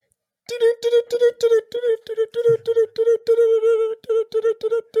The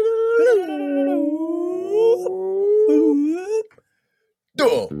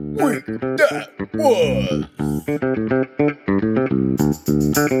week that was.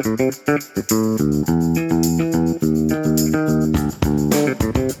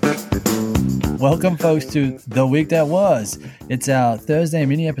 Welcome, folks, to The Week That Was. It's our Thursday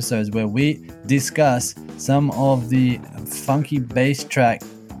mini episodes where we discuss some of the funky bass track.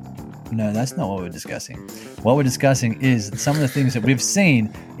 No, that's not what we're discussing. What we're discussing is some of the things that we've seen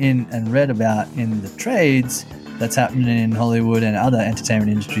in and read about in the trades that's happening in Hollywood and other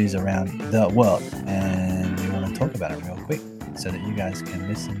entertainment industries around the world. And we want to talk about it real quick so that you guys can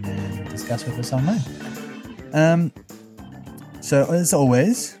listen and discuss with us online. So, as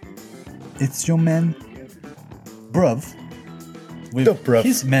always, it's your man, Bruv. With The Bruv.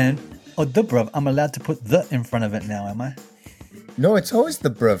 his man, the Bruv. I'm allowed to put the in front of it now, am I? No, it's always the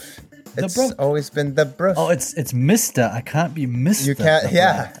bruv. It's bruv. always been the bruv. Oh, it's Mr. I can't be Mr. You can't, the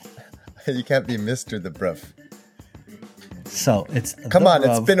yeah. Bruv. You can't be Mr. the bruv. So, it's Come the on,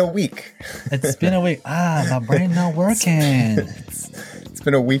 Bruv. it's been a week. It's been a week. My brain not working. It's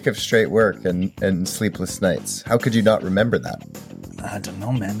been a week of straight work and sleepless nights. How could you not remember that? I don't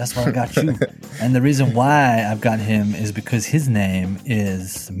know, man. That's why I got you. And the reason why I've got him is because his name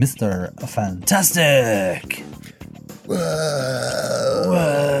is Mr. Fantastic. Whoa.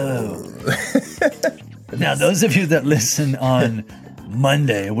 Now, those of you that listen on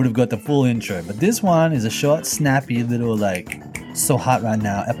Monday would have got the full intro, but this one is a short, snappy little, so hot right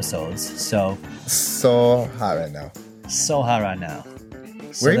now episodes. So hot right now. So hot right now.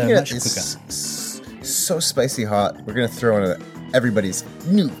 So We're even they're gonna much quicker. so spicy hot. We're gonna throw in everybody's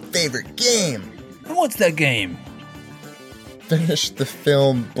new favorite game. And what's that game? Finish the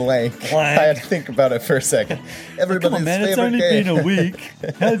film blank. Blank. I had to think about it for a second. Everybody's Come on, man, favorite it's only game. been a week.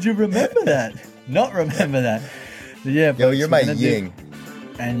 How'd you remember that? Not remember that. But yeah, Yo, folks, you're we're my gonna yin.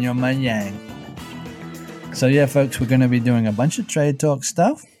 and you're my yang. So yeah, folks, we're going to be doing a bunch of trade talk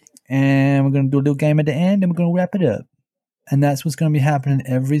stuff, and we're going to do a little game at the end, and we're going to wrap it up. And that's what's going to be happening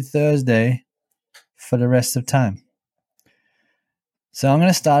every Thursday for the rest of time. So I'm going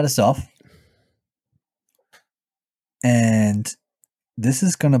to start us off. And this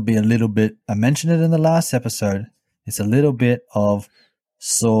is going to be a little bit, I mentioned it in the last episode, it's a little bit of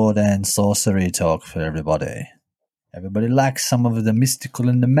sword and sorcery talk for everybody. Everybody likes some of the mystical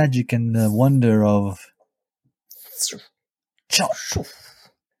and the magic and the wonder of chop.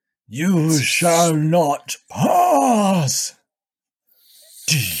 You shall not pass.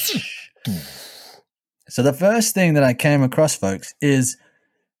 So the first thing that I came across, folks, is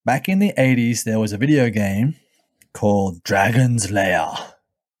back in the 80s, there was a video game called Dragon's Lair,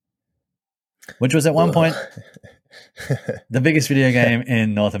 which was at one point the biggest video game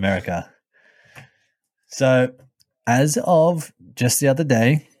in North America. So as of just the other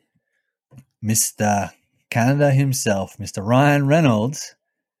day, Mr. Canada himself, Mr. Ryan Reynolds,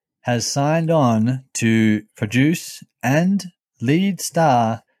 has signed on to produce and lead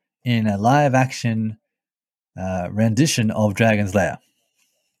star in a live-action rendition of Dragon's Lair.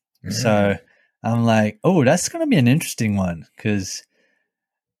 Mm-hmm. So I'm like, oh, that's going to be an interesting one, because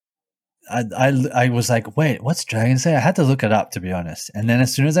I was like, wait, what's Dragon's Lair? I had to look it up, to be honest. And then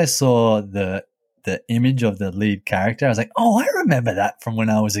as soon as I saw the image of the lead character, I was like, oh, I remember that from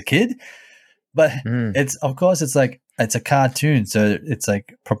when I was a kid. But it's, of course, it's a cartoon, so it's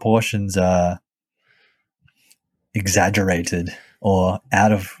like proportions are exaggerated or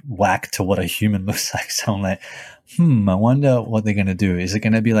out of whack to what a human looks like. So I'm like, I wonder what they're going to do. Is it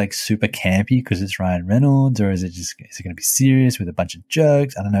going to be like super campy because it's Ryan Reynolds, or is it going to be serious with a bunch of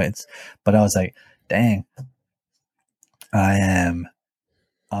jokes? I don't know. But I was like, dang, I'm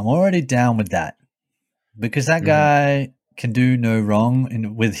already down with that, because that guy can do no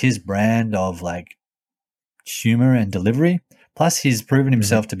wrong with his brand of humor and delivery. Plus, he's proven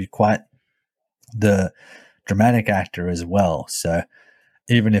himself to be quite the dramatic actor as well. So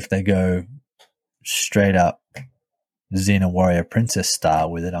even if they go straight up Xena Warrior Princess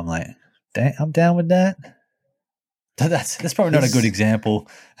style with it, I'm like, dang, I'm down with that. That's probably not a good example.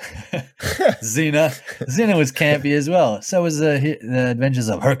 Xena was campy as well. So was the Adventures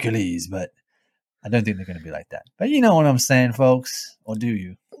of Hercules, but I don't think they're going to be like that. But you know what I'm saying, folks, or do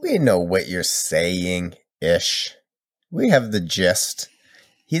you? We know what you're saying-ish. We have the gist.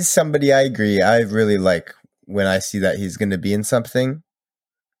 He's somebody I agree. I really like when I see that he's going to be in something.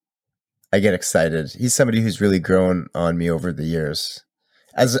 I get excited. He's somebody who's really grown on me over the years,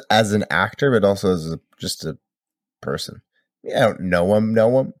 as an actor, but also as just a person. I don't know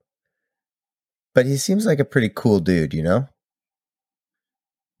him, but he seems like a pretty cool dude, you know?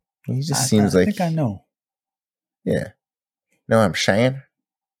 He just seems like... I think I know. Yeah. Know what I'm saying?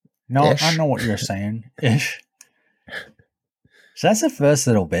 No, Ish. I know what you're saying. Ish. So that's the first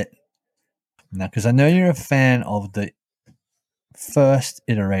little bit. Now, because I know you're a fan of the first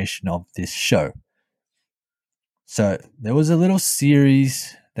iteration of this show. So there was a little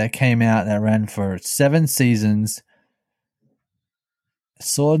series that came out that ran for 7 seasons.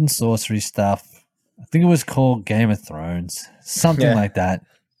 Sword and sorcery stuff. I think it was called Game of Thrones. Something like that.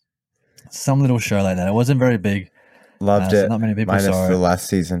 Some little show like that. It wasn't very big. Loved so it. not many people Minus saw the it. last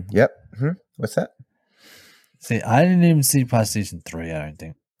season. Yep. What's that? See, I didn't even see past season 3, I don't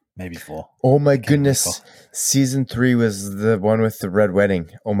think. Maybe 4. Oh my goodness. Season 3 was the one with the red wedding.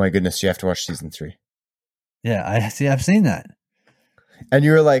 Oh my goodness. You have to watch season 3. Yeah, I've seen that. And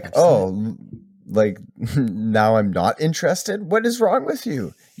you were like, like now I'm not interested? What is wrong with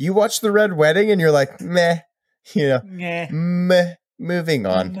you? You watch the red wedding and you're like, meh. Meh. Moving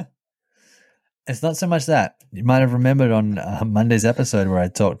on. It's not so much that. You might have remembered on Monday's episode where I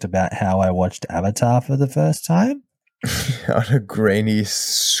talked about how I watched Avatar for the first time. On a grainy,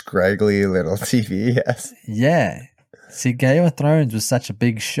 scraggly little TV, yes. Yeah. See, Game of Thrones was such a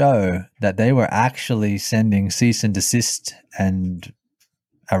big show that they were actually sending cease and desist and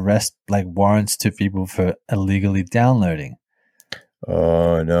arrest warrants to people for illegally downloading.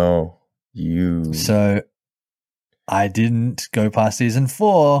 Oh no. So I didn't go past season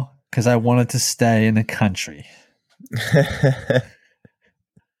 4 because I wanted to stay in the country.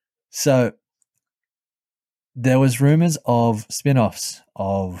 So there was rumors of spin-offs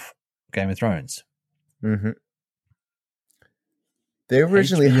of Game of Thrones. Mm-hmm. They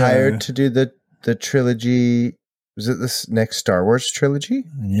originally hired to do the trilogy. Was it this next Star Wars trilogy?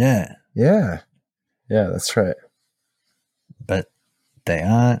 Yeah. Yeah, that's right. But they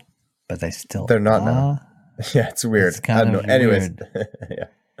aren't. But they're not are. now. Yeah, it's weird. It's kind of Anyways, weird. Yeah.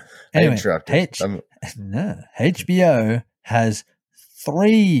 Anyway, I interrupted. HBO has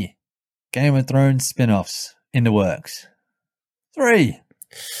 3 Game of Thrones spin-offs in the works. 3.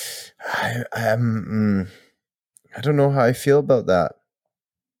 I don't know how I feel about that.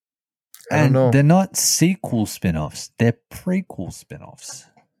 I don't know. They're not sequel spin-offs. They're prequel spin-offs.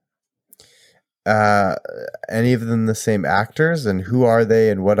 Any of them the same actors? And who are they?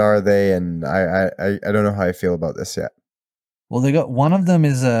 And what are they? And I don't know how I feel about this yet. Well, they got one of them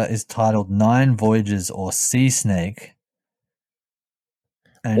is titled 9 Voyages or Sea Snake.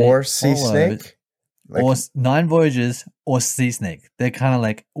 Or Sea Snake? Or 9 Voyages or Sea Snake. They're kind of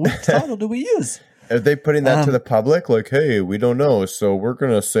like, what title do we use? Are they putting that to the public? Like, hey, we don't know, so we're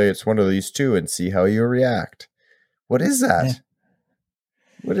going to say it's one of these 2 and see how you react. What is that? Yeah.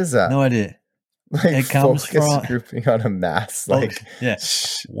 What is that? No idea. It comes from grouping on a mass. Yeah.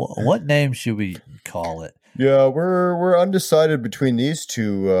 What name should we call it? Yeah, we're undecided between these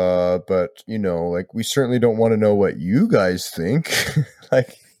 2, but we certainly don't want to know what you guys think.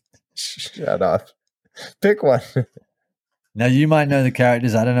 Shut up. Pick one. Now you might know the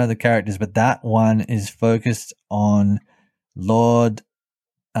characters. I don't know the characters, but that one is focused on Lord.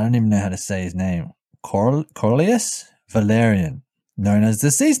 I don't even know how to say his name. Corlys Valerian, known as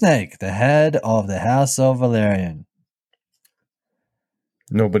the Sea Snake, the head of the House of Valerian.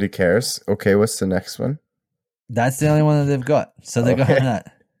 Nobody cares. Okay, what's the next one? That's the only one that they've got. So they're going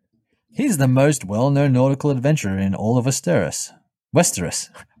that. He's the most well-known nautical adventurer in all of Westeros. Westeros,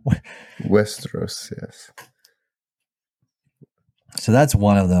 yes. So that's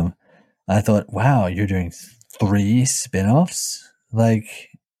one of them. I thought, wow, you're doing 3 spin-offs? I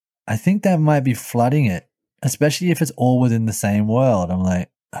think that might be flooding it, especially if it's all within the same world. I'm like,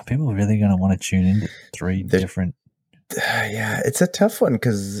 are people really going to want to tune into 3 different? Yeah, it's a tough one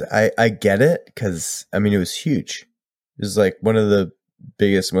because I get it because, it was huge. It was one of the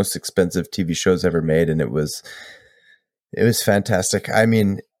biggest, most expensive TV shows ever made, and it was fantastic.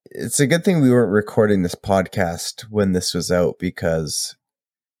 It's a good thing we weren't recording this podcast when this was out because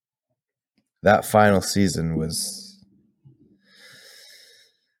that final season was,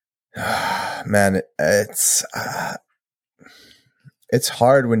 man, it's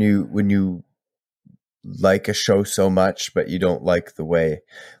hard when you like a show so much, but you don't like the way,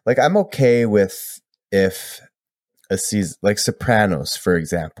 I'm okay with if a season like Sopranos, for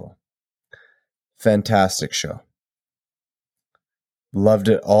example, fantastic show. Loved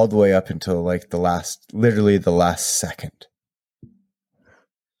it all the way up until literally the last second.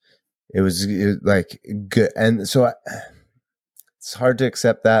 It was good. And so it's hard to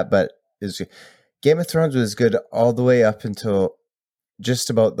accept that, but Game of Thrones was good all the way up until just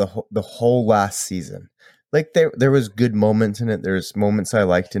about the whole last season. There was good moments in it. There's moments I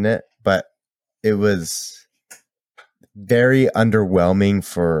liked in it, but it was very underwhelming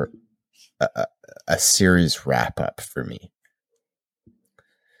for a series wrap up for me.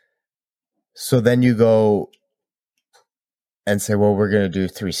 So then you go and say, well, we're going to do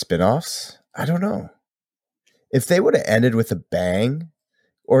 3 spinoffs. I don't know. If they would have ended with a bang,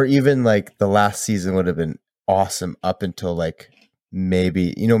 or even like the last season would have been awesome up until like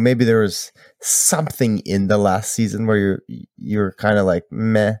maybe there was something in the last season where you're kind of like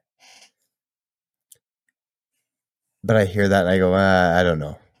meh. But I hear that and I go, I don't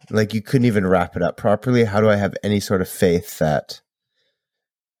know. Like, you couldn't even wrap it up properly. How do I have any sort of faith that,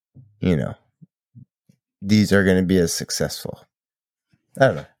 these are going to be as successful? I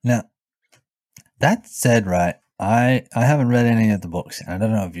don't know. Now, that said, right, I haven't read any of the books. And I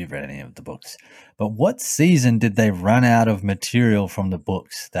don't know if you've read any of the books. But what season did they run out of material from the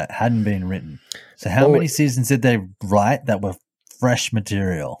books that hadn't been written? So how many seasons did they write that were fresh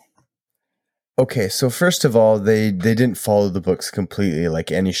material? Okay, so first of all, they didn't follow the books completely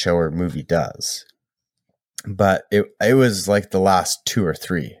like any show or movie does. But it was like the last 2 or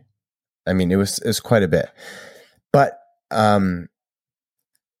 3. I mean, it was quite a bit. But oh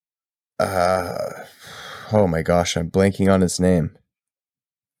my gosh, I'm blanking on his name.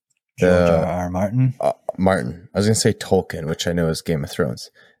 George R. Martin? Martin. I was going to say Tolkien, which I know is Game of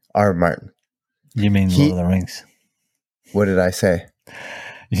Thrones. R. Martin. You mean Lord of the Rings? What did I say?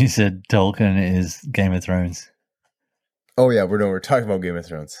 You said Tolkien is Game of Thrones. Oh yeah, we're talking about Game of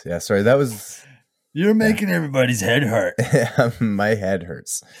Thrones. Yeah, sorry, that was... You're making everybody's head hurt. My head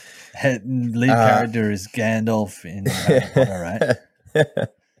hurts. Lead character is Gandalf in Harry Potter, right?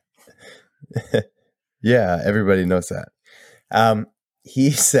 Yeah, everybody knows that.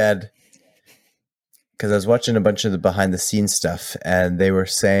 He said, because I was watching a bunch of the behind the scenes stuff, and they were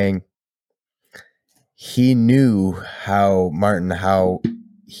saying he knew how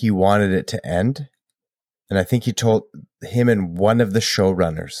he wanted it to end. And I think he told him and one of the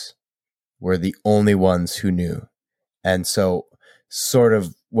showrunners were the only ones who knew. And so sort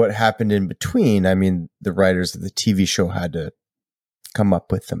of what happened in between, I mean, the writers of the TV show had to come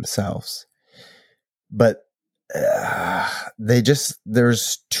up with themselves. But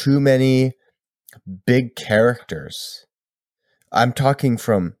there's too many big characters. I'm talking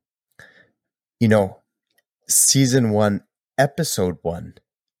from, season 1, episode 1,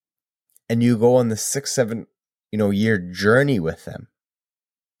 and you go on the 6-7, year journey with them.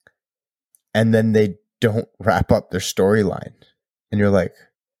 And then they don't wrap up their storyline. And you're like,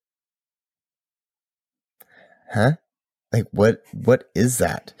 huh? Like, what is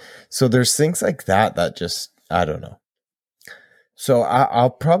that? So there's things like that just, I don't know. So I'll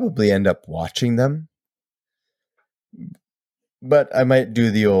probably end up watching them. But I might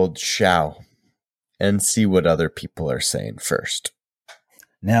do the old shao and see what other people are saying first.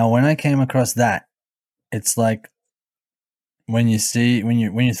 Now, when I came across that, it's like when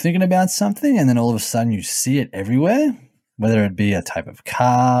you're thinking about something and then all of a sudden you see it everywhere, whether it be a type of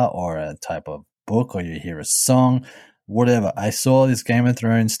car or a type of book or you hear a song, whatever. I saw this Game of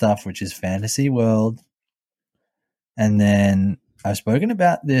Thrones stuff, which is fantasy world. And then I've spoken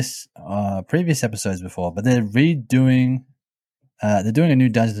about this previous episodes before, but they're doing a new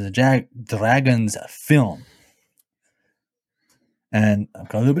Dungeons and Dragons film. And I've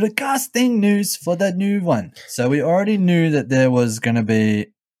got a little bit of casting news for that new one. So we already knew that there was going to be,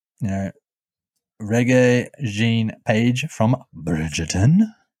 Regé-Jean Page from Bridgerton.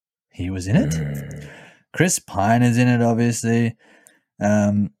 He was in it. Chris Pine is in it, obviously.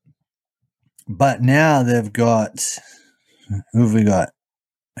 But now they've got... Who have we got?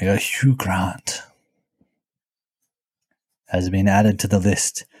 We got Hugh Grant. Has been added to the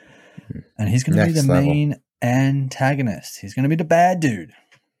list. And he's going to be the main antagonist. He's going to be the bad dude.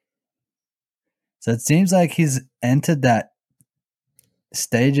 So it seems like he's entered that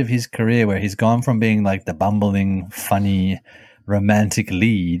stage of his career where he's gone from being like the bumbling, funny, romantic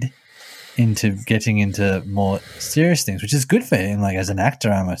lead into getting into more serious things, which is good for him. Like, as an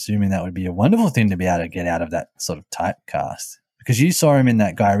actor, I'm assuming that would be a wonderful thing to be able to get out of that sort of typecast. Because you saw him in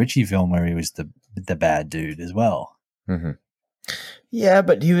that Guy Ritchie film where he was the bad dude as well. Mm-hmm. Yeah,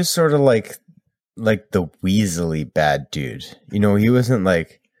 but he was sort of like the Weasley bad dude. He wasn't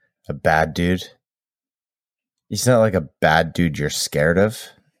like a bad dude. He's not like a bad dude you're scared of.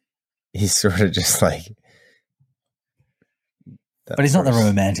 He's sort of just like... But he's not the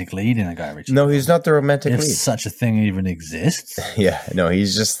romantic lead in a Guy Ritchie. No, he's not the romantic lead. If such a thing even exists. Yeah, no,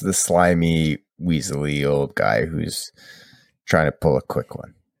 he's just the slimy, Weasley old guy who's trying to pull a quick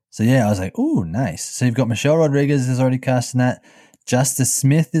one. So yeah, I was like, ooh, nice. So you've got Michelle Rodriguez is already cast in that. Justice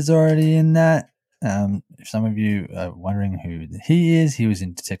Smith is already in that. If some of you are wondering who he is, he was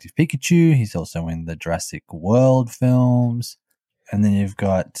in Detective Pikachu. He's also in the Jurassic World films. And then you've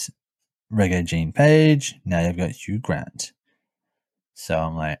got Reggae Gene Page. Now you've got Hugh Grant. So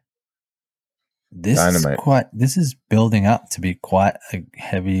I'm like, Dynamite. this is building up to be quite a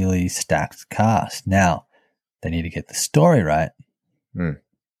heavily stacked cast. Now they need to get the story right.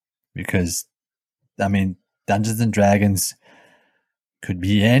 Because, I mean, Dungeons and Dragons could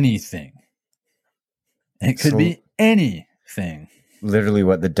be anything. It could be anything. Literally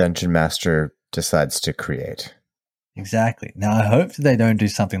what the Dungeon Master decides to create. Exactly. Now, I hope that they don't do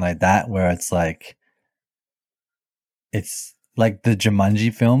something like that where it's like the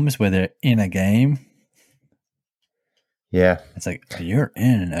Jumanji films where they're in a game. Yeah. It's like, you're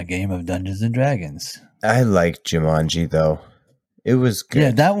in a game of Dungeons and Dragons. I like Jumanji, though. It was good.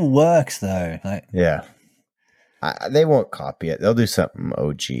 Yeah, that works, though. Like, yeah. They won't copy it. They'll do something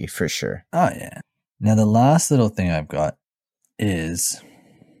OG for sure. Oh, yeah. Now, the last little thing I've got is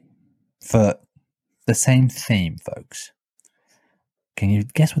for the same theme, folks. Can you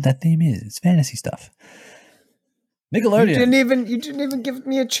guess what that theme is? It's fantasy stuff. Nickelodeon. You didn't even give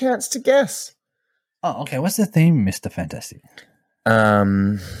me a chance to guess. Oh, okay. What's the theme, Mr. Fantastic?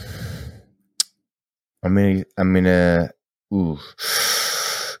 I'm gonna. Ooh,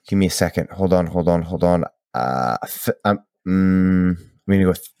 give me a second. Hold on. I'm gonna go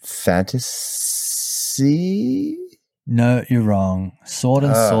with fantasy. No, you're wrong. Sword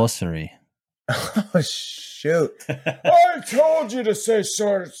and sorcery. Oh shoot! I told you to say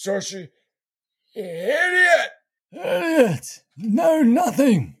sword and sorcery. Idiot! No,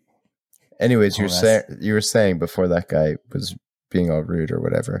 nothing. Anyways, you were saying before that guy was being all rude or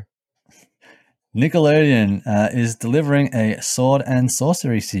whatever. Nickelodeon is delivering a sword and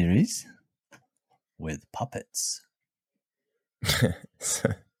sorcery series with puppets.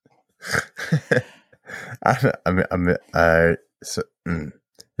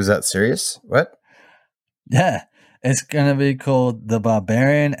 Is that serious? What? Yeah, it's going to be called The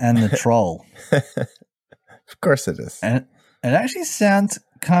Barbarian and the Troll. Of course it is. And it actually sounds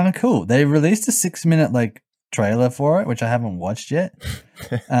kind of cool. They released a 6-minute trailer for it, which I haven't watched yet.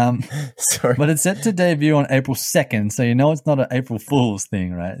 Sorry. But it's set to debut on April 2nd, so you know it's not an April Fool's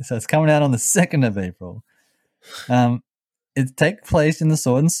thing, right? So it's coming out on the 2nd of April. It takes place in the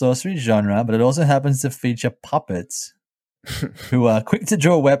sword and sorcery genre, but it also happens to feature puppets who are quick to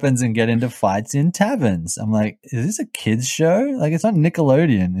draw weapons and get into fights in taverns. I'm like, is this a kids show? Like, it's not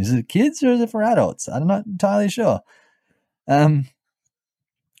Nickelodeon. Is it kids or is it for adults? I'm not entirely sure.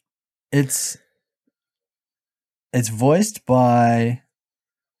 It's voiced by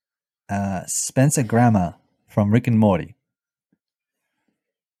Spencer Grammer from Rick and Morty.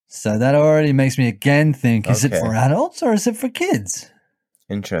 So that already makes me again think, is it for adults or is it for kids?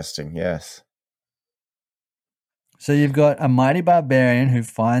 Interesting, yes. So you've got a mighty barbarian who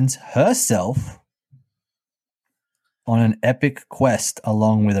finds herself on an epic quest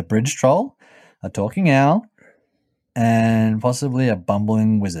along with a bridge troll, a talking owl, and possibly a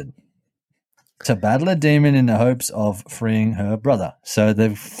bumbling wizard to battle a demon in the hopes of freeing her brother. So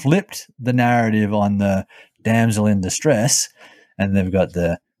they've flipped the narrative on the damsel in distress, and they've got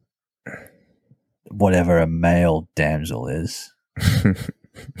the whatever a male damsel is.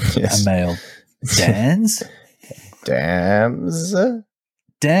 Yes. A male dans? Dams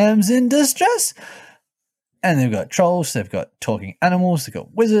in distress. And they've got trolls, they've got talking animals, they've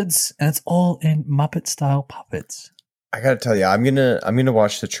got wizards, and it's all in Muppet style puppets. I gotta tell you, I'm gonna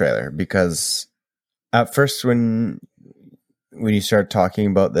watch the trailer because at first when you started talking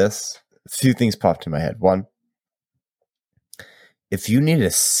about this, a few things popped in my head. One, if you need a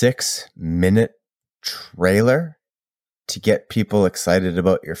 6-minute trailer to get people excited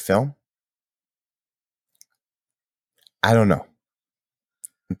about your film, I don't know.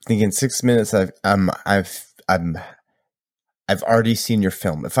 I'm thinking 6 minutes. I've already seen your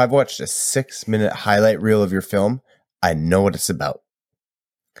film. If I've watched a 6-minute highlight reel of your film, I know what it's about.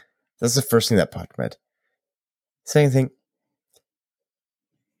 That's the first thing that popped in my head. Second thing,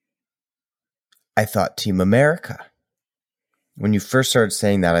 I thought Team America. When you first started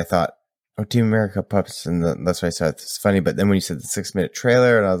saying that, I thought, oh, Team America pups, and that's why I thought it's funny. But then when you said the 6-minute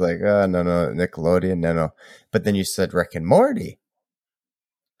trailer, and I was like, oh, no, Nickelodeon, no. But then you said Rick and Morty.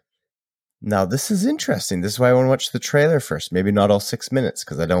 Now, this is interesting. This is why I want to watch the trailer first. Maybe not all 6 minutes,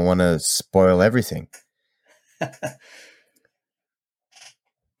 because I don't want to spoil everything.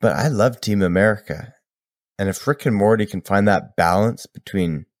 But I love Team America. And if Rick and Morty can find that balance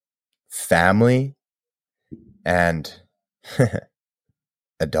between family and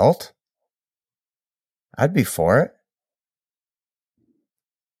adult, I'd be for it.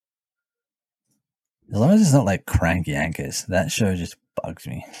 As long as it's not like Crank Yankers. That show just bugs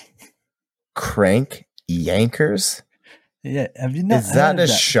me. Crank Yankers? Yeah, have you not Is that heard a of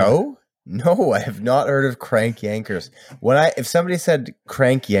that show? No, I have not heard of Crank Yankers. If somebody said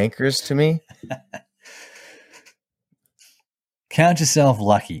Crank Yankers to me, count yourself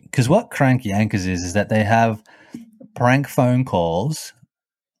lucky. Because what Crank Yankers is that they have prank phone calls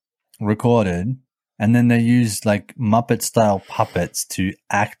recorded, and then they use like Muppet style puppets to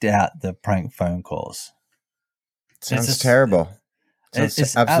act out the prank phone calls. sounds terrible.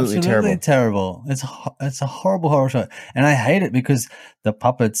 It's absolutely terrible. It's a horrible horror show, and I hate it because the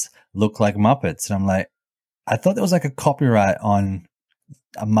puppets look like Muppets, and I'm like, I thought there was like a copyright on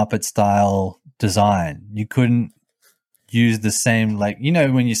a Muppet style design. You couldn't use the same, like, you know,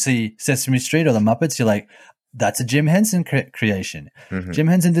 when you see Sesame Street or the Muppets, you're like, that's a Jim Henson creation. Mm-hmm. Jim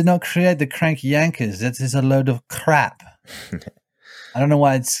Henson did not create the Crank Yankers. That is a load of crap. I don't know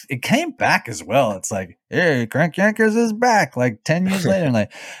why it came back as well. It's like, hey, Crank Yankers is back like 10 years later. I'm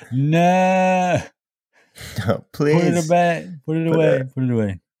like, no, please put it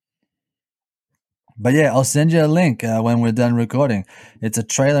away. But yeah, I'll send you a link when we're done recording. It's a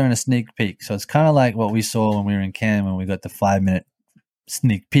trailer and a sneak peek. So it's kind of like what we saw when we were in Cannes when we got the 5-minute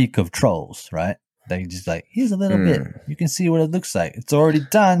sneak peek of Trolls, right? They just like, here's a little bit. You can see what it looks like. It's already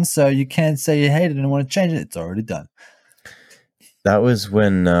done, so you can't say you hate it and want to change it. It's already done. That was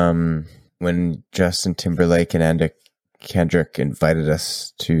when Justin Timberlake and Anna Kendrick invited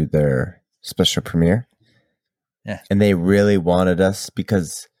us to their special premiere. Yeah. And they really wanted us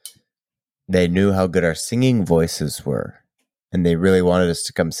because they knew how good our singing voices were. And they really wanted us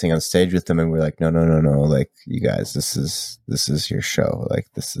to come sing on stage with them. And we're like, no. Like, you guys, this is your show. Like,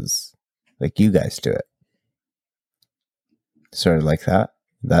 this is, like, you guys do it. Sort of like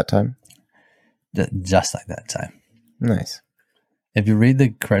that time? Just like that time. Nice. If you read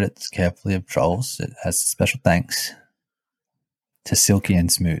the credits carefully of Trolls, it has special thanks to Silky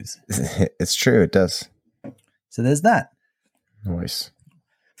and Smooth. It's true, it does. So there's that. Nice.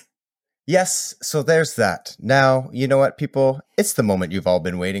 Yes, so there's that. Now, you know what, people? It's the moment you've all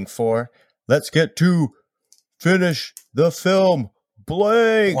been waiting for. Let's get to finish the film.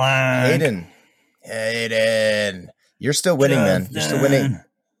 Blank. Hayden. You're still winning, man. You're still winning.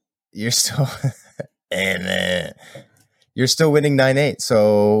 You're still... You're still winning 9-8.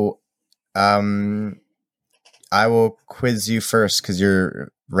 So I will quiz you first because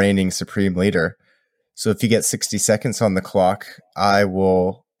you're reigning supreme leader. So if you get 60 seconds on the clock, I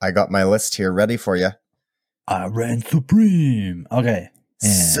got my list here ready for you. I reign supreme. Okay.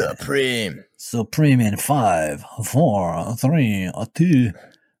 And Supreme in 5, 4, 3, 2,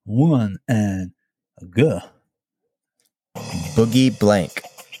 1, and go. Boogie Blank.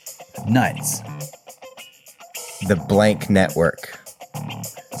 Nights. The Blank Network.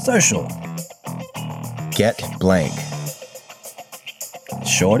 Social. Get Blank.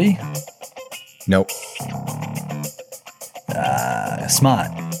 Shorty. Nope. Smart.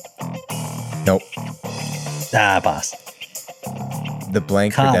 Nope. Pass. The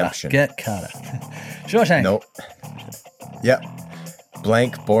Blank Carter. Redemption. Get Carter. Shawshank. Nope. Yep.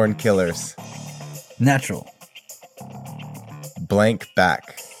 Blank Born Killers. Natural. Blank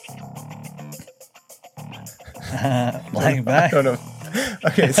Back. Blank Back. I don't know.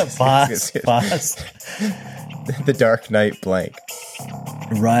 Okay. Pass. The Dark Knight Blank.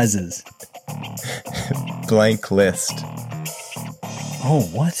 Rises. Blank List. Oh,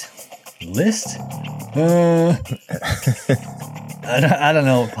 what? List? I don't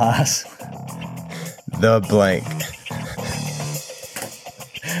know. Pass. The Blank.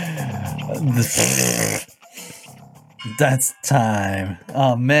 That's time.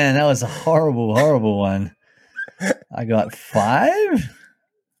 Oh man, that was a horrible one. I got 5.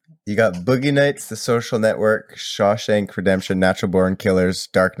 You got Boogie Nights, The Social Network, Shawshank Redemption, Natural Born Killers,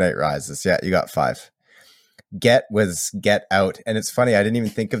 Dark Knight Rises. Yeah, you got 5. Get was Get Out. And it's funny, I didn't even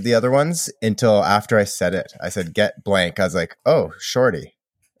think of the other ones until after I said it. I said Get Blank. I was like, oh, Shorty.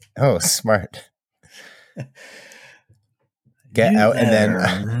 Oh, smart. Get Out.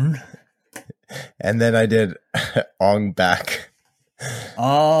 And then I did Ong Bak.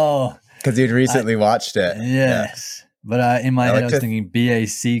 Oh. Because you'd recently watched it. Yes. Yeah. But in my head, I was thinking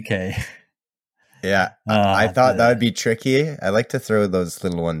BACK. Yeah. I thought that would be tricky. I like to throw those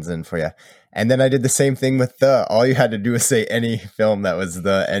little ones in for you. And then I did the same thing with all you had to do was say any film that was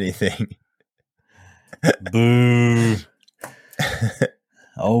the anything. Boo.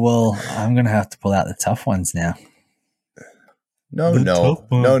 Oh, well, I'm going to have to pull out the tough ones now. No.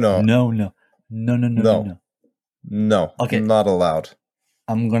 Okay. Not allowed.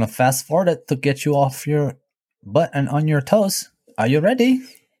 I'm going to fast forward it to get you off your butt and on your toes. Are you ready?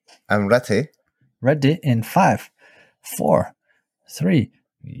 I'm ready. Ready in 5, 4, 3.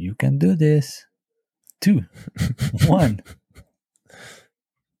 You can do this. 2, 1.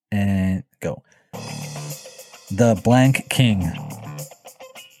 And go. The blank king.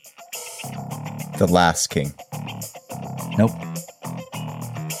 The Last King. Nope.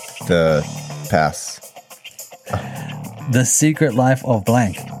 The pass. The Secret Life of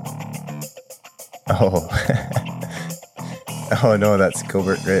blank. Oh. Oh no, that's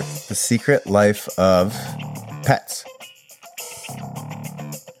Gilbert Grape. The Secret Life of Pets.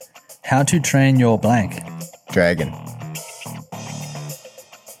 How to Train Your blank. Dragon.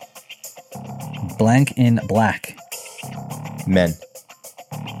 Blank in black. Men.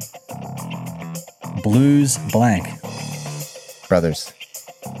 Blues blank. Brothers.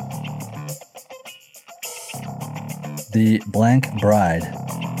 The blank bride.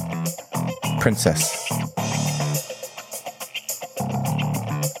 Princess.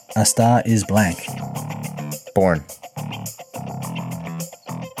 A star is blank. Born.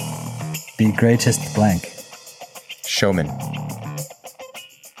 The greatest blank. Showman.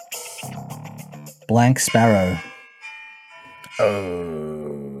 Blank sparrow.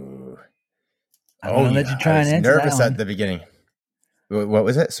 Oh. I'm going to let you try and answer nervous that one. at the beginning. What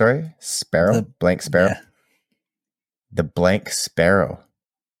was it? Sorry? Sparrow? Blank sparrow? Yeah. The blank sparrow.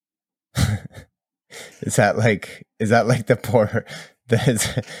 Is that like the poor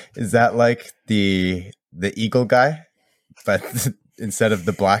is that like the eagle guy? But instead of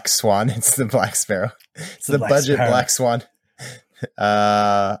the black swan, it's the black sparrow. It's the budget sparrow. black swan.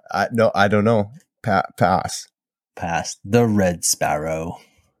 I don't know. Pass. Pass. The red sparrow.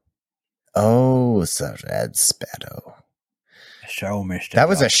 Oh, it's a red sparrow. Show Mr. That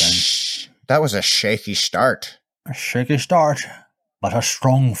was Johnson. that was a shaky start. A shaky start, but a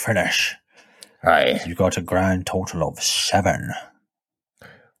strong finish. Aye. You got a grand total of 7.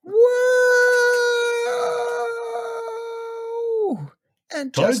 Whoa!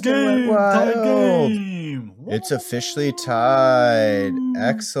 And Justin went wild. It's officially tied.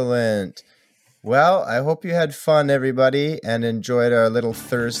 Excellent. Well, I hope you had fun, everybody, and enjoyed our little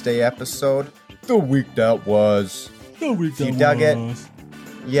Thursday episode. The week that was. If you dug it,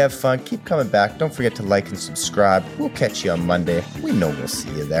 you have fun, keep coming back. Don't forget to like and subscribe. We'll catch you on Monday. We know we'll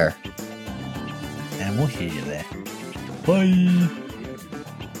see you there. And we'll hear you there. Bye.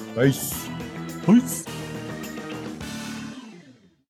 Peace. Peace.